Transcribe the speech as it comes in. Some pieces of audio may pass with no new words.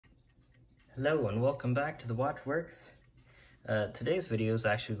Hello and welcome back to the Watchworks. Today's video is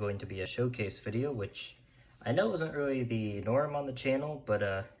actually going to be a showcase video, which I know isn't really the norm on the channel, but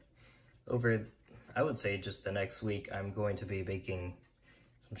I would say just the next week, I'm going to be making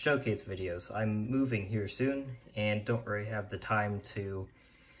some showcase videos. I'm moving here soon and don't really have the time to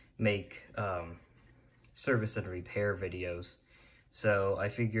make service and repair videos. So I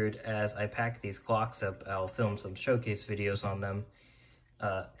figured as I pack these clocks up, I'll film some showcase videos on them.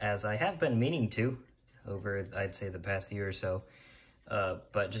 As I have been meaning to over, I'd say, the past year or so,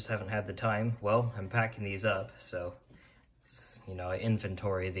 but just haven't had the time. Well, I'm packing these up, so, you know, I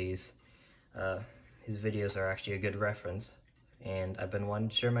inventory these. These videos are actually a good reference, and I've been wanting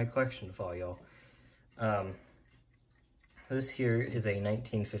to share my collection with all y'all. This here is a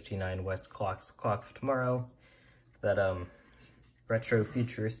 1959 Westclox clock of tomorrow. That,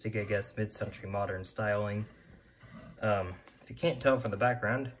 retro-futuristic, I guess, mid-century modern styling. If you can't tell from the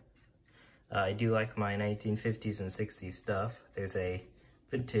background, I do like my 1950s and 60s stuff. There's a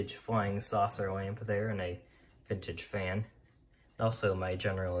vintage flying saucer lamp there and a vintage fan. Also my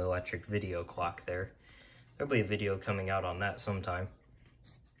General Electric video clock there. There'll be a video coming out on that sometime.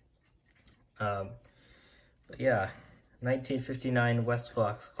 But yeah, 1959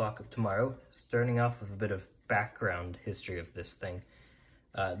 Westclox clock of tomorrow. Starting off with a bit of background history of this thing.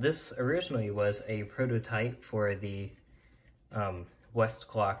 This originally was a prototype for the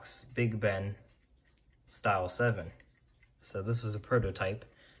Westclox Big Ben Style 7. So this is a prototype.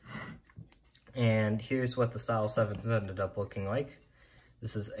 And here's what the Style 7s ended up looking like.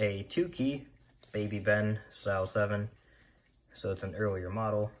 This is a 2-key Baby Ben Style 7. So it's an earlier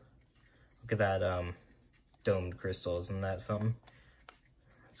model. Look at that domed crystal, isn't that something?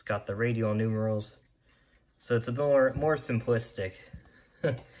 It's got the radial numerals. So it's a more simplistic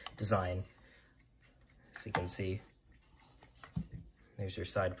design, as you can see. There's your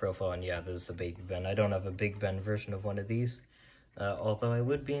side profile, and yeah, this is a Baby Ben. I don't have a Big Ben version of one of these, although I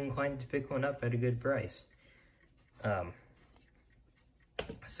would be inclined to pick one up at a good price. So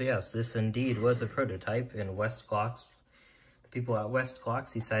yes, this indeed was a prototype in Westclox. The people at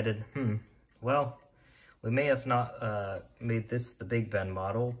Westclox decided, well, we may have not made this the Big Ben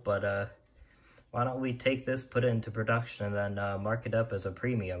model, but why don't we take this, put it into production, and then mark it up as a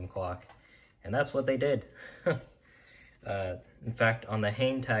premium clock? And that's what they did. In fact, on the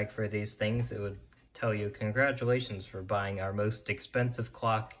hang tag for these things, it would tell you, congratulations for buying our most expensive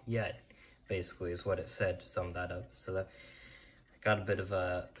clock yet, basically is what it said to sum that up. So that I got a bit of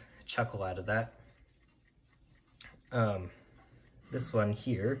a chuckle out of that. This one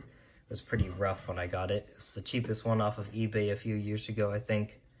here was pretty rough when I got it. It's the cheapest one off of eBay a few years ago, I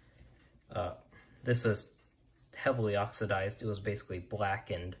think. This is heavily oxidized. It was basically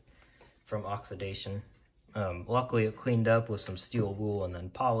blackened from oxidation. Luckily it cleaned up with some steel wool and then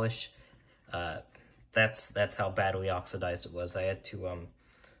polish. That's how badly oxidized it was. I had to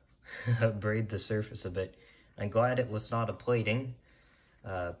braid the surface a bit. I'm glad it was not a plating,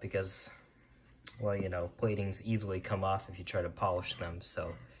 because, well, you know, platings easily come off if you try to polish them,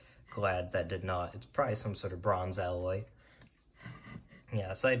 so glad that did not. It's probably some sort of bronze alloy.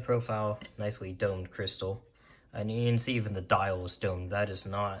 Yeah, side profile, nicely domed crystal. And you can see even the dial is domed. That is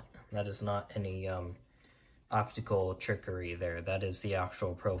not any optical trickery there. That is the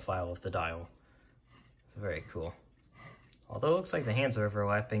actual profile of the dial. Very cool. Although it looks like the hands are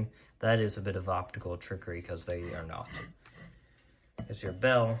overlapping, that is a bit of optical trickery because they are not. There's your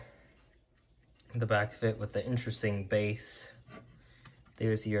bell in the back of it with the interesting base.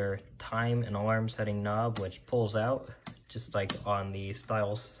 There's your time and alarm setting knob, which pulls out, just like on the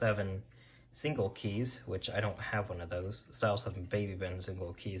Style 7 single keys, which I don't have one of those. Style 7 Baby Ben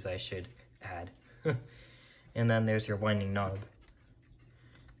single keys, I should add. And then there's your winding knob.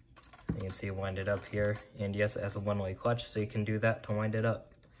 You can see wind it up here. And yes, it has a one-way clutch, so you can do that to wind it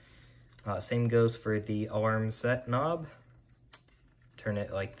up. Same goes for the alarm set knob. Turn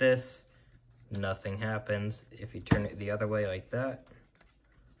it like this, nothing happens. If you turn it the other way like that,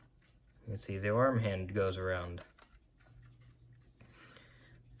 you can see the alarm hand goes around.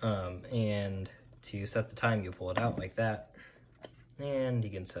 And to set the time, you pull it out like that, and you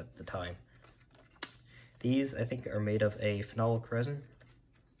can set the time. These, I think, are made of a phenolic resin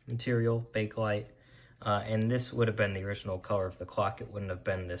material, Bakelite, and this would have been the original color of the clock. It wouldn't have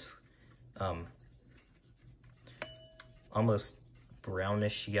been this almost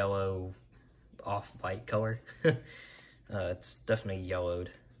brownish yellow off-white color. It's definitely yellowed.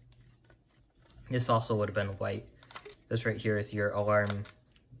 This also would have been white. This right here is your alarm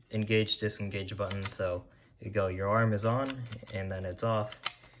engage, disengage button. So you go, your alarm is on, and then it's off.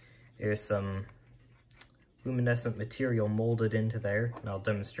 There's some luminescent material molded into there, and I'll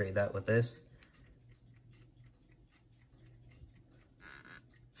demonstrate that with this.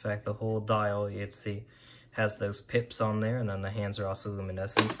 In fact, the whole dial, you can see, has those pips on there, and then the hands are also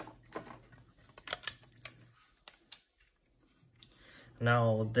luminescent. Now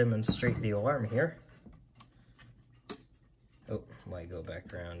I'll demonstrate the alarm here. Oh, might go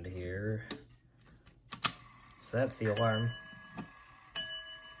back around here. So that's the alarm.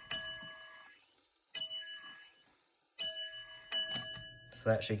 So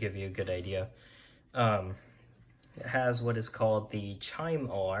that should give you a good idea. It has what is called the chime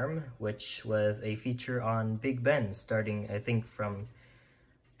alarm, which was a feature on Big Ben, starting, I think, from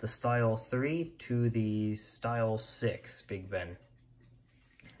the Style 3 to the Style 6 Big Ben.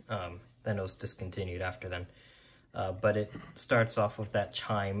 Then it was discontinued after then. But it starts off with that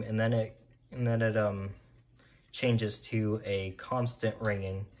chime, and then it changes to a constant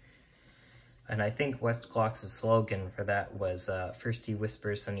ringing. And I think Westclox's slogan for that was, first he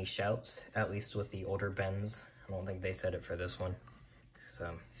whispers, then he shouts, at least with the older Bens. I don't think they said it for this one.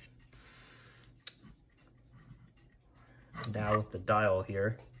 So now with the dial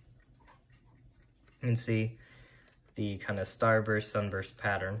here, you can see the kind of starburst, sunburst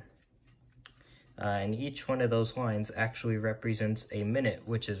pattern. And each one of those lines actually represents a minute,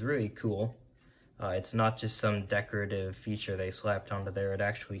 which is really cool. It's not just some decorative feature they slapped onto there. It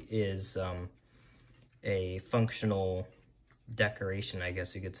actually is a functional decoration, I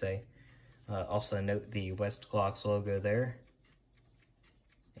guess you could say. Also note the Westclox logo there,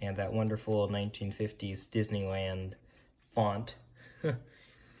 and that wonderful 1950s Disneyland font.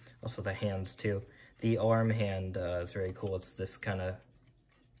 Also the hands too. The arm hand is very cool. It's this kind of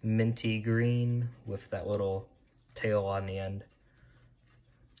minty green with that little tail on the end.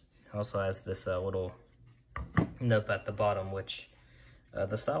 Also has this little nub at the bottom, which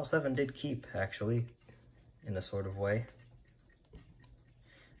the Style 7 did keep, actually, in a sort of way.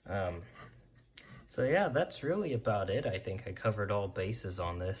 So yeah, that's really about it. I think I covered all bases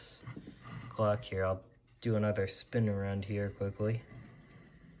on this clock here. I'll do another spin around here quickly.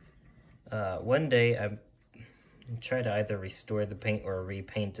 One day I'm try to either restore the paint or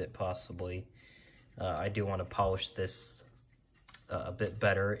repaint it, possibly. I do want to polish this a bit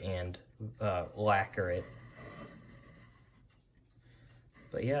better and lacquer it.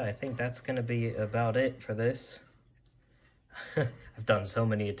 But yeah, I think that's going to be about it for this. I've done so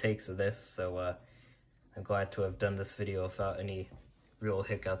many takes of this, so I'm glad to have done this video without any real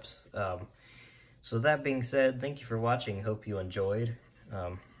hiccups. So that being said, thank you for watching. Hope you enjoyed.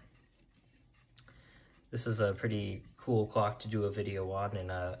 This is a pretty cool clock to do a video on,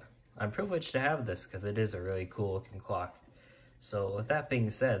 and I'm privileged to have this because it is a really cool looking clock. So with that being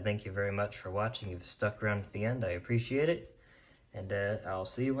said, thank you very much for watching. You've stuck around to the end. I appreciate it, and I'll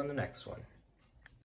see you on the next one.